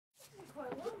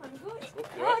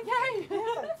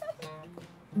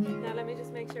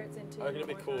sure it's in two. I reckon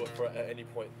it'd be cool for at any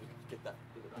point to get that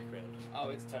in the background. Oh,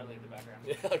 it's totally in the background.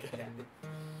 Yeah, okay. Yeah.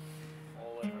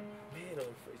 All over. Man,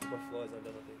 I'm freezing my flies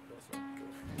undone, I think. That's not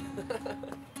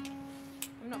good.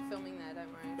 I'm not filming that,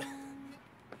 don't worry.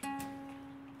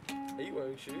 Are you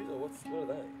wearing shoes or what are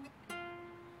they?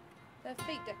 They're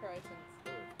feet decorations.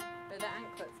 They're the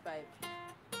anklets, babe.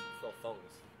 It's not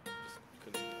thongs. Just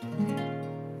couldn't.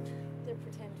 They're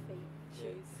pretend feet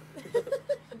shoes.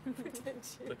 Pretend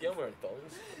shoes. Look, yeah, I'm wearing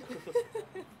thongs.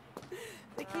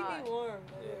 They keep me warm.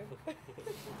 Yeah.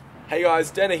 Hey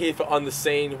guys, Dana here for On The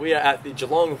Scene. We are at the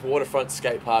Geelong Waterfront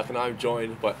Skate Park and I'm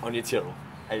joined by AINE TYRRELL.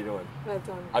 How you doing? Well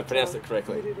done. I pronounced it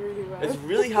correctly. You did really well. It's a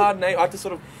really hard name. I have to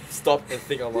sort of stop and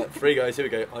think. I'm like, 3 goes, here we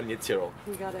go, AINE TYRRELL.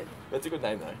 You got it. That's a good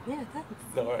name though. Yeah, thanks.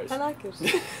 No worries. I like it.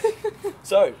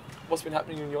 So, what's been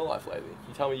happening in your life lately?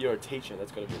 You tell me you're a teacher,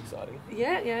 that's got to be exciting.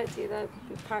 Yeah, I do that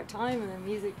part-time and then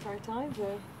music part-time,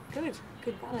 so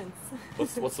good balance.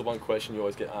 What's the one question you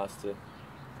always get asked to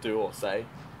do or say?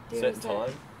 Certain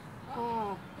time?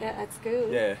 Oh, yeah, at school?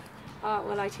 Yeah.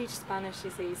 Well, I teach Spanish, you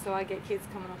see, so I get kids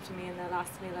coming up to me and they'll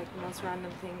ask me like the most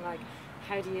random thing, like,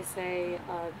 how do you say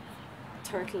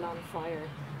turtle on fire?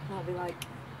 And I'll be like,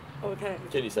 okay.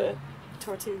 Can you say it?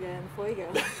 Tortuga en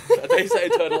fuego. They say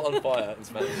turtle on fire in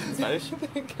Spanish. In Spanish?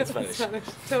 In Spanish.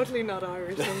 Totally not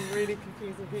Irish. I'm really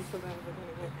confusing people now, but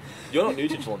anyway. You're not new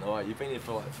to Geelong though, are you? You've been here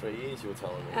for like 3 years, you were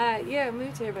telling me. Yeah, I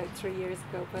moved here about 3 years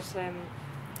ago, but I'm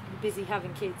busy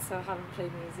having kids, so I haven't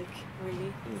played music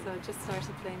really. So I just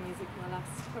started playing music in the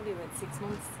last probably about 6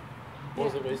 months. What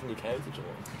was the reason you came to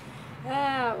Geelong?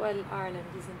 Well, Ireland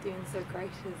isn't doing so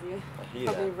great, as you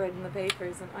probably read in the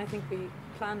papers, and I think we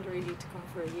planned really to come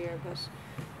for a year, but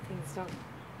things don't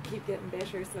keep getting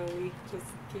better, so we just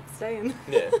keep staying.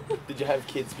 Yeah. Did you have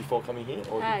kids before coming here?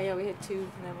 Or yeah, we had 2,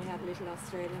 and then we had a little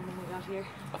Australian when we got here.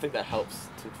 I think that helps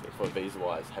for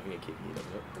visa-wise, having a kid here,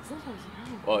 doesn't it? Doesn't it?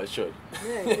 Yeah. Oh, it should.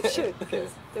 Yeah, it should,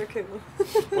 because they're cool.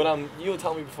 Well, you were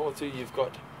telling me before too, you've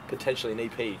got potentially an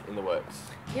EP in the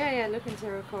works. Yeah, looking to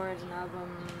record an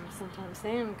album sometime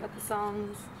soon. Got the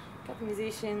songs, got the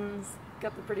musicians,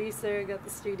 got the producer, got the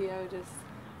studio, just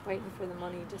waiting for the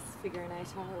money, just figuring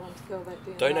out how I want to go about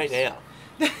doing Donate that.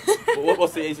 now.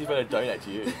 What's the easiest way to donate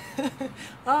to you?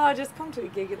 Just come to a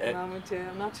gig at the moment, yeah.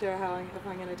 I'm not sure if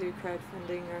I'm going to do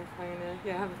crowdfunding or if I'm going to,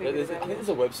 I haven't figured it out. I think there's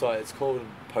a website, it's called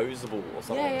Posable or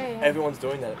something. Yeah. Everyone's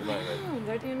doing that at the moment.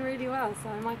 They're doing really well, so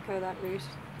I might go that route.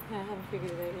 Yeah, I haven't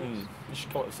figured it out yet. You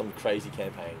should come up with some crazy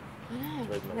campaign.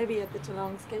 Yeah, maybe at the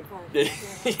Geelong skate park. Yeah.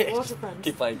 Waterfront.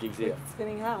 Keep playing gigs here.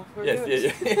 Spinning half.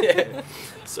 Yeah.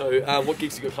 So, what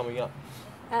gigs you got coming up?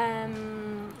 Well,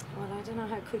 I don't know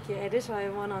how quick you edit. I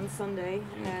have one on Sunday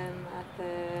at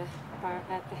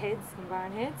the Heads in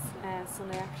Barn Heads,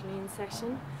 Sunday afternoon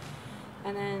session,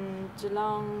 and then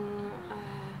Geelong.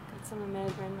 Got some in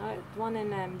Melbourne. One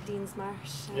in Dean's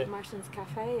Marsh, Martin's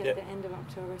Cafe at the end of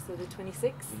October, so the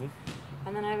 26th.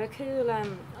 And then I have a cool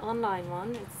online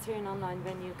one. It's through an online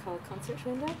venue called Concert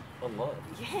Window. Online?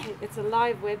 Yeah, it's a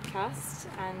live webcast,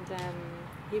 and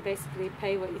you basically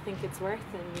pay what you think it's worth,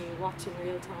 and you watch in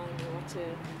real time. You watch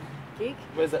a gig.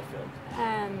 Where's that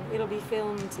filmed? It'll be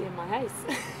filmed in my house.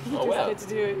 You just get to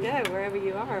do it, wherever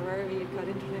you are, wherever you've got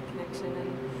internet connection.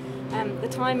 And the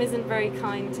time isn't very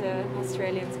kind to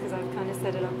Australians because I've kind of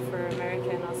set it up for America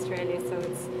and Australia, so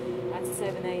it's at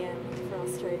 7 a.m. for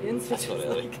Australians. That's not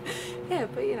early. Yeah,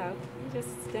 but you just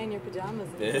stay in your pajamas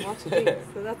and watch a gig.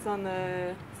 So that's on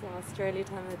Australia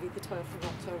time. It'll be the 12th of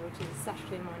October, which is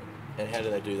Saturday morning. And how do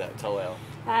they do that? Tell our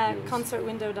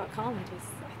concertwindow.com.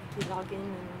 Just you log in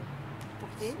and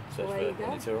that's it. Search Away you go.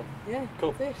 AINE TYRRELL. Yeah,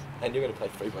 cool. That's it. And you're going to play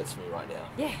Freebirds for me right now.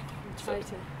 Yeah, I'll try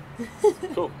to.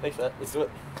 Cool, thanks for that. Let's do it.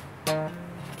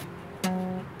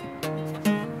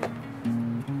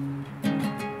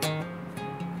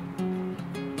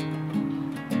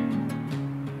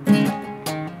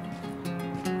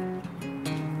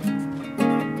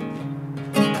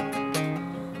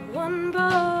 One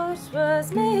boat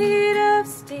was made of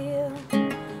steel,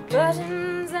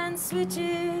 buttons and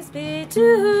switches be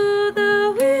to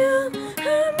the wheel.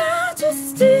 Her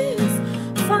Majesty's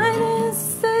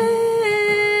finest sailors,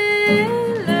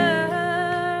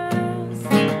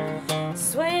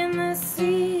 swaying the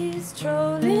seas,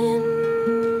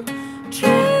 trolling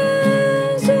treasure.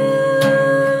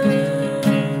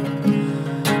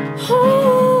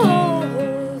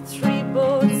 Oh, 3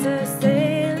 boats are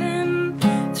sailing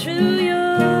through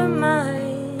your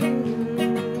mind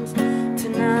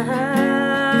tonight.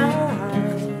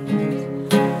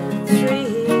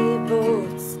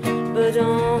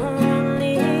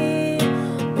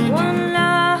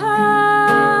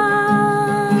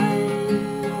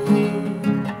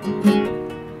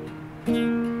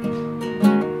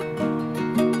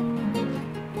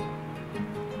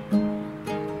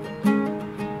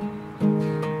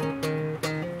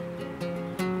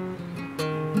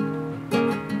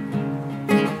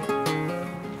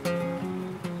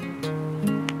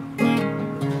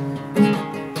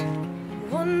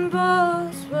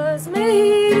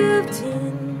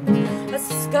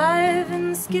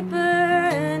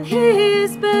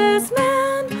 his best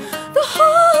man. The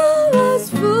hall was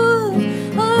full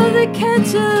of the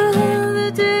catch of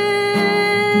the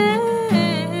day.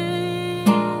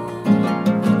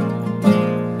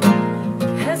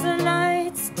 As the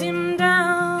lights dim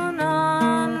down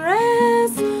on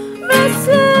restless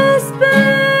bay.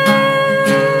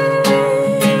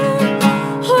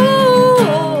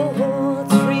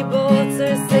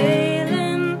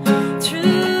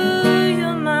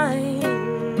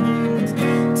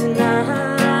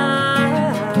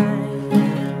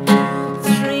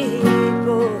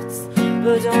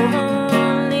 But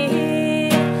only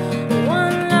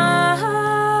one life.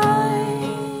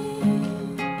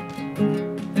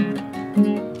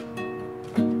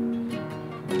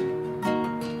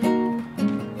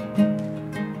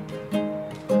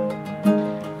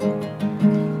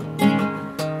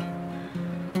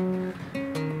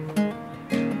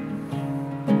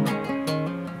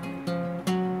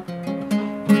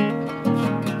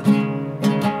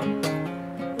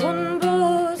 One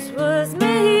boat was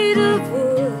made of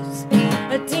wood,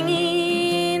 a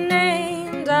dinghy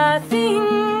named I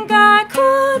think I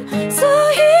could. So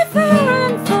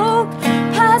seafaring folk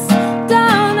passed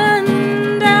down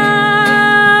and down,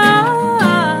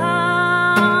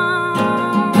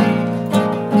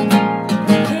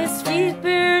 his feet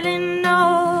barely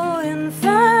knowing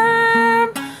firm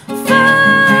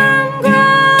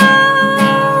ground.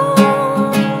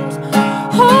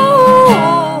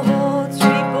 Oh,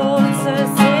 three boats are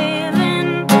sailing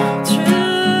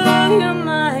through your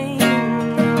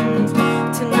mind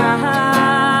tonight.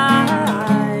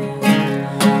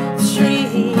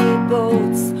 Three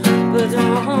boats, but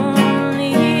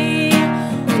only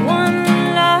one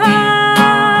light.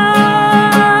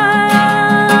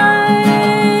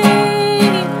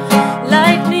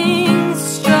 Lightning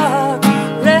struck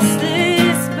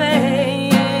restless bay.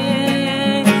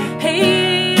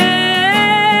 Hey,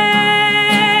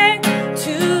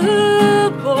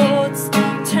 two boats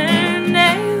turned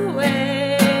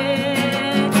away.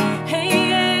 Hey,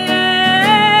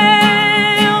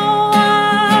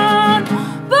 one,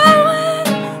 but when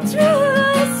through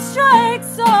the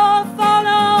strikes of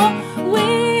following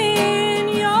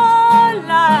your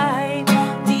light,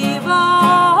 devoted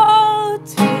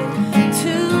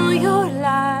to your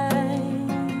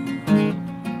light,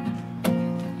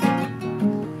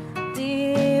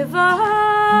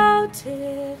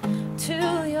 devoted to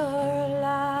your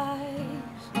light.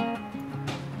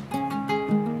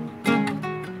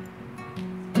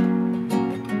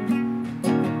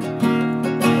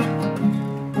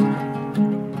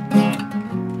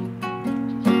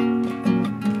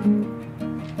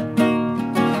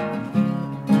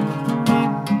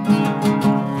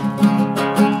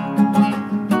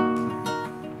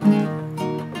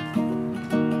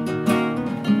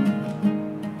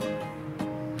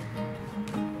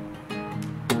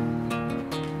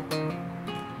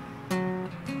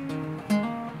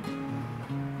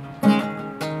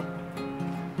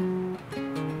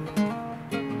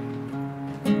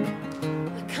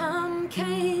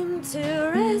 Came to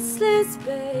restless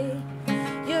bay.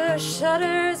 Your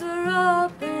shutters were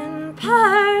open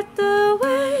part the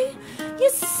way. You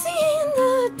seen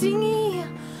the dinghy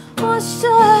washed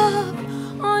up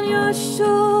on your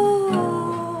shore.